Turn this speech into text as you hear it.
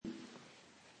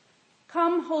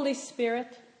Come, Holy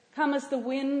Spirit, come as the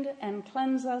wind and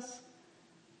cleanse us.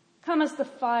 Come as the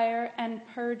fire and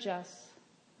purge us.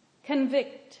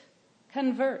 Convict,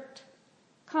 convert,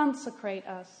 consecrate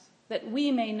us, that we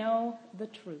may know the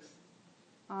truth.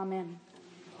 Amen.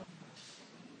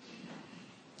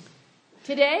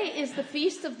 Today is the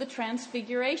Feast of the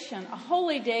Transfiguration, a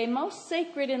holy day most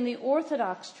sacred in the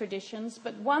Orthodox traditions,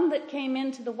 but one that came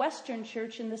into the Western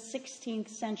Church in the 16th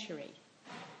century.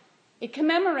 It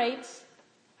commemorates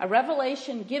a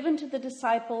revelation given to the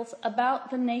disciples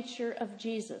about the nature of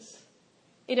Jesus.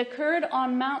 It occurred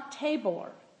on Mount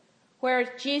Tabor,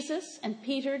 where Jesus and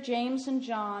Peter, James, and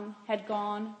John had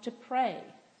gone to pray.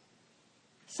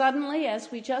 Suddenly, as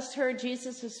we just heard,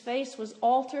 Jesus' face was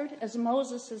altered as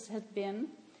Moses' had been,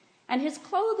 and his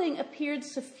clothing appeared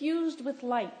suffused with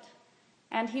light,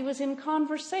 and he was in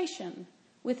conversation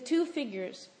with two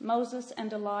figures, Moses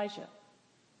and Elijah.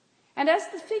 And as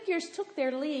the figures took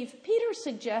their leave, Peter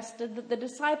suggested that the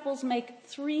disciples make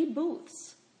 3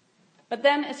 booths. But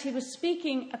then, as he was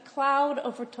speaking, a cloud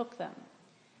overtook them.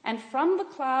 And from the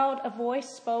cloud a voice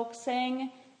spoke,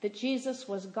 saying that Jesus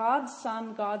was God's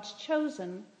Son, God's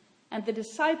chosen, and the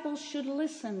disciples should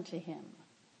listen to him.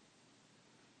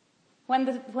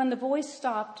 When the voice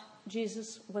stopped,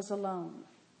 Jesus was alone.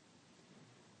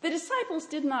 The disciples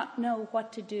did not know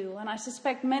what to do, and I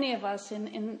suspect many of us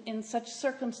in such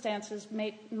circumstances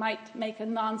might make a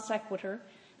non sequitur,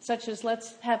 such as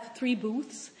let's have 3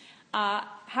 booths.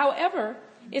 However,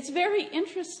 it's very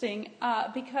interesting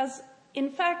because,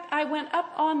 in fact, I went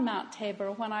up on Mount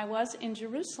Tabor when I was in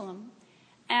Jerusalem,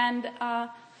 and I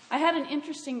had an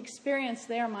interesting experience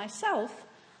there myself.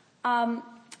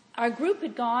 Our group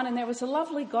had gone, and there was a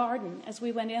lovely garden as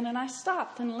we went in, and I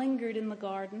stopped and lingered in the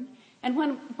garden. And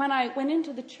when I went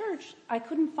into the church, I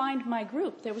couldn't find my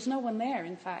group. There was no one there,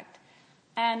 in fact.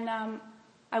 And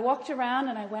I walked around,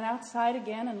 and I went outside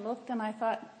again and looked, and I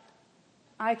thought,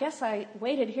 I guess I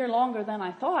waited here longer than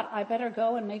I thought. I better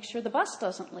go and make sure the bus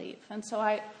doesn't leave. And so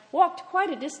I walked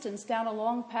quite a distance down a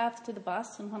long path to the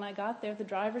bus, and when I got there, the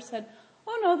driver said,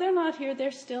 "Oh, no, they're not here. They're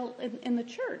still in the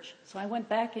church." So I went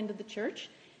back into the church,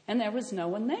 and there was no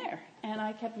one there. And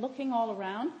I kept looking all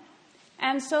around.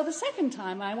 And so the second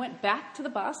time I went back to the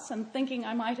bus and thinking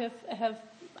I might have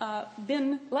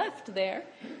been left there.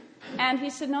 And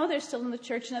he said, "No, they're still in the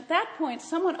church." And at that point,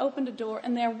 someone opened a door,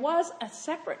 and there was a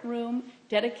separate room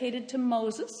dedicated to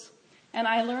Moses. And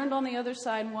I learned on the other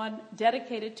side one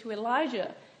dedicated to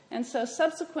Elijah. And so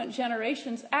subsequent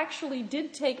generations actually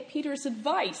did take Peter's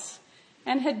advice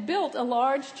and had built a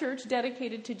large church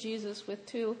dedicated to Jesus with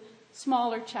 2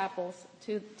 smaller chapels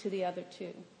to the other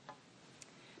 2.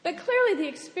 But clearly the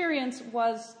experience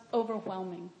was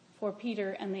overwhelming for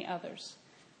Peter and the others.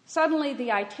 Suddenly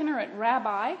the itinerant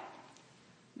rabbi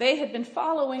they had been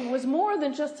following was more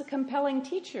than just a compelling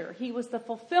teacher. He was the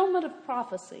fulfillment of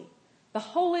prophecy, the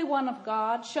Holy One of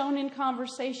God, shown in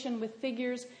conversation with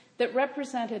figures that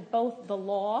represented both the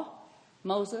law,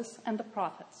 Moses, and the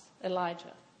prophets,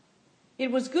 Elijah.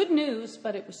 It was good news,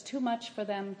 but it was too much for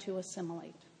them to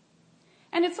assimilate.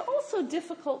 And it's also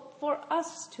difficult for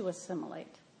us to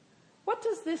assimilate. What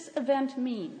does this event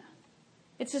mean?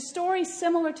 It's a story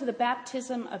similar to the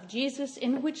baptism of Jesus,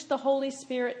 in which the Holy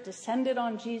Spirit descended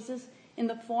on Jesus in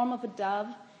the form of a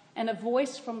dove, and a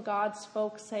voice from God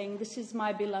spoke, saying, "This is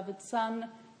my beloved Son,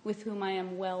 with whom I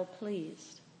am well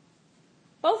pleased."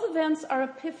 Both events are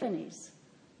epiphanies,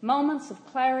 moments of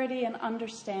clarity and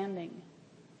understanding.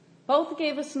 Both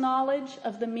gave us knowledge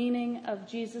of the meaning of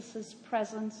Jesus'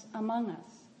 presence among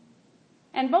us.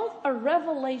 And both are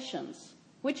revelations,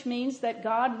 which means that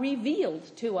God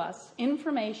revealed to us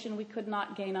information we could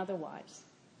not gain otherwise.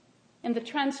 In the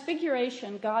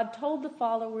Transfiguration, God told the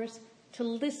followers to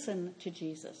listen to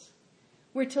Jesus.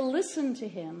 We're to listen to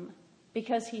him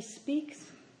because he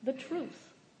speaks the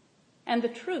truth, and the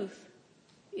truth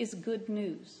is good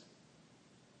news.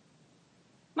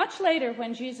 Much later,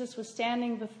 when Jesus was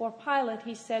standing before Pilate,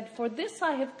 he said, "For this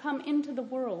I have come into the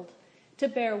world, to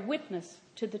bear witness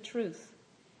to the truth.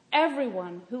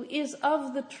 Everyone who is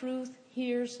of the truth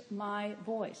hears my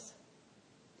voice."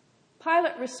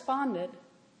 Pilate responded,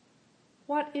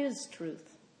 "What is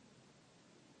truth?"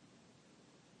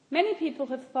 Many people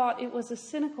have thought it was a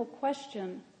cynical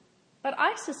question, but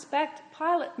I suspect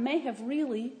Pilate may have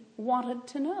really wanted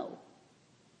to know.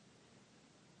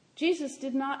 Jesus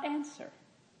did not answer,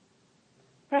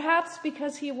 perhaps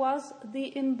because he was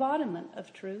the embodiment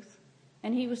of truth,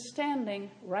 and he was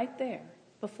standing right there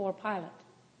before Pilate.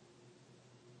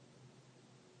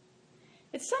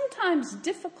 It's sometimes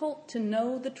difficult to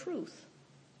know the truth.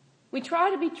 We try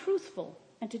to be truthful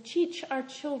and to teach our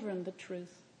children the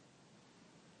truth.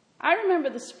 I remember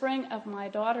the spring of my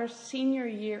daughter's senior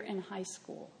year in high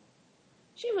school.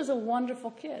 She was a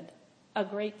wonderful kid, a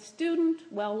great student,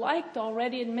 well-liked,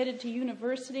 already admitted to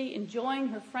university, enjoying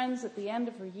her friends at the end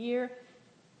of her year.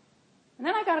 And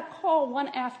then I got a call one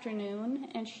afternoon,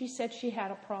 and she said she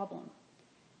had a problem.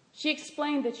 She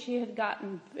explained that she had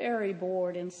gotten very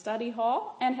bored in study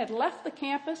hall and had left the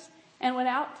campus and went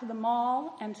out to the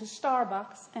mall and to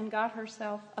Starbucks and got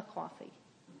herself a coffee.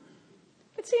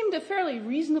 It seemed a fairly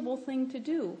reasonable thing to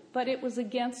do, but it was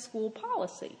against school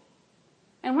policy.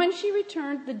 And when she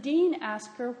returned, the dean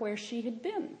asked her where she had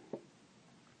been.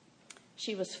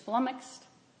 She was flummoxed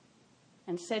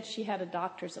and said she had a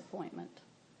doctor's appointment.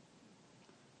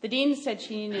 The dean said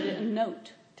she needed a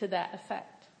note to that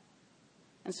effect.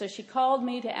 And so she called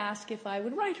me to ask if I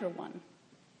would write her one.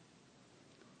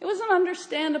 It was an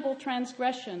understandable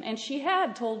transgression, and she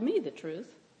had told me the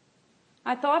truth.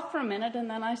 I thought for a minute, and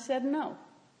then I said no.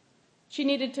 She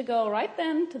needed to go right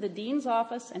then to the dean's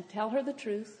office and tell her the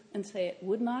truth and say it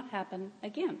would not happen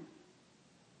again.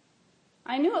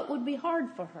 I knew it would be hard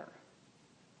for her,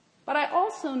 but I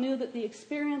also knew that the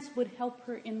experience would help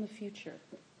her in the future.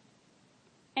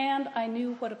 And I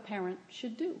knew what a parent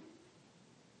should do.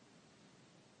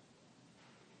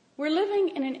 We're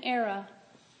living in an era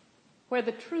when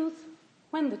the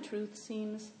truth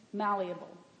seems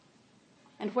malleable,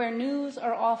 and where news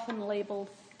are often labeled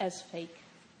as fake.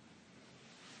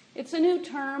 It's a new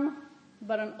term,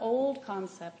 but an old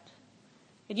concept.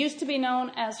 It used to be known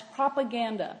as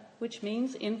propaganda, which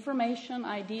means information,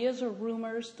 ideas, or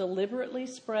rumors deliberately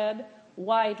spread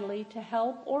widely to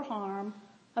help or harm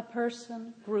a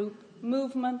person, group,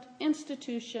 movement,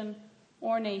 institution,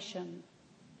 or nation,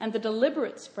 and the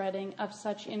deliberate spreading of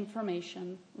such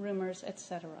information, rumors,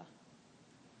 etc.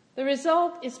 The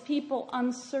result is people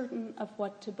uncertain of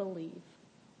what to believe.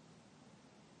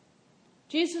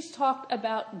 Jesus talked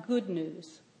about good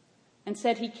news and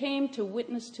said he came to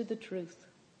witness to the truth.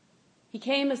 He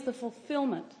came as the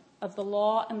fulfillment of the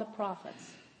law and the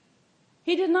prophets.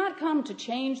 He did not come to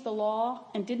change the law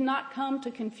and did not come to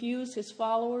confuse his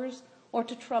followers or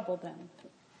to trouble them.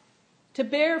 To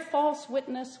bear false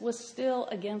witness was still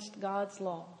against God's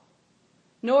law.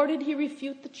 Nor did he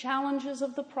refute the challenges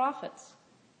of the prophets.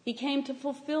 He came to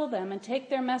fulfill them and take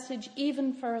their message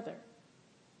even further.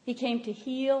 He came to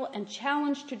heal and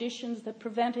challenge traditions that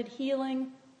prevented healing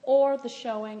or the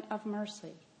showing of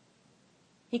mercy.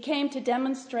 He came to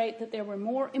demonstrate that there were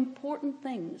more important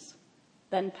things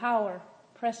than power,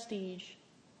 prestige,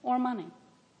 or money.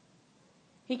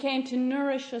 He came to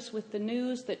nourish us with the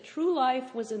news that true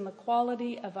life was in the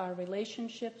quality of our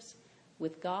relationships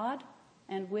with God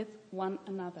and with one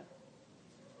another.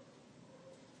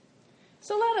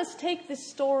 So let us take this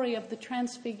story of the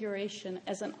Transfiguration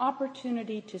as an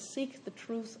opportunity to seek the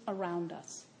truth around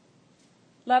us.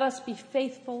 Let us be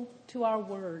faithful to our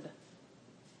word,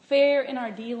 fair in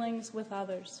our dealings with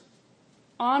others,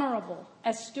 honorable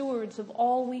as stewards of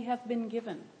all we have been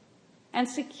given, and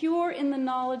secure in the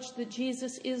knowledge that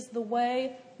Jesus is the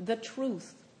way, the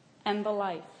truth, and the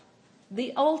life,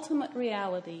 the ultimate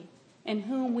reality in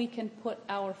whom we can put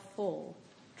our full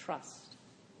trust.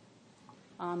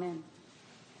 Amen.